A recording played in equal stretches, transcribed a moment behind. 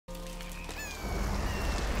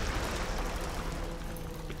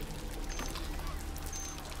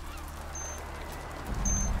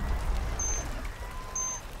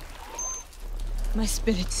My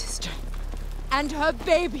spirit sister and her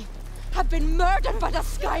baby have been murdered by the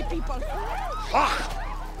Sky People.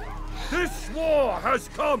 This war has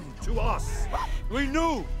come to us. We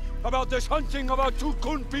knew about this hunting of our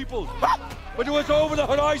Tukun people, but it was over the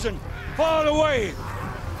horizon, far away.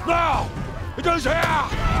 Now, it is here!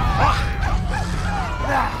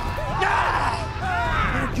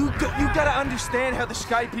 You gotta understand how the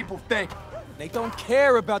Sky People think. They don't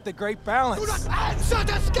care about the Great Balance. Do not answer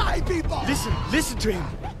the Sky People! Listen to him.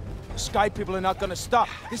 The Sky People are not gonna stop.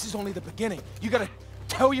 This is only the beginning. You gotta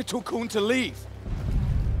tell your Tukun to leave.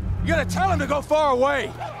 You gotta tell him to go far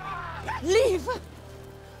away. Leave?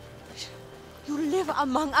 You live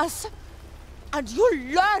among us, and you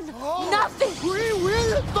learn nothing! We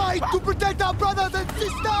will fight to protect our brothers and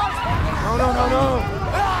sisters! No.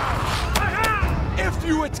 If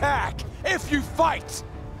you attack, if you fight,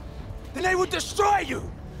 then they will destroy you!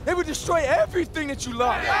 They will destroy everything that you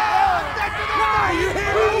love! You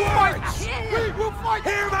hear my words? We will fight!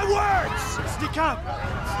 Hear my words! Stay calm!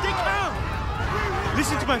 Stay calm!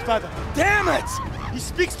 Listen to my father. Damn it! He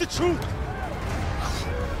speaks the truth!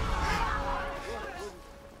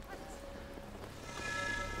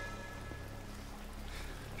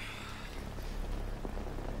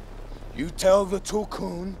 You tell the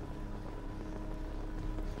Tukun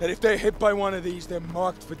that if they're hit by one of these, they're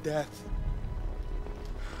marked for death.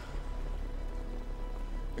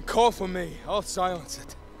 And call for me. I'll silence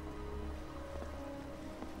it.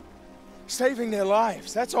 Saving their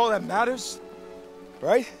lives, that's all that matters,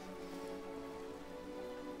 right?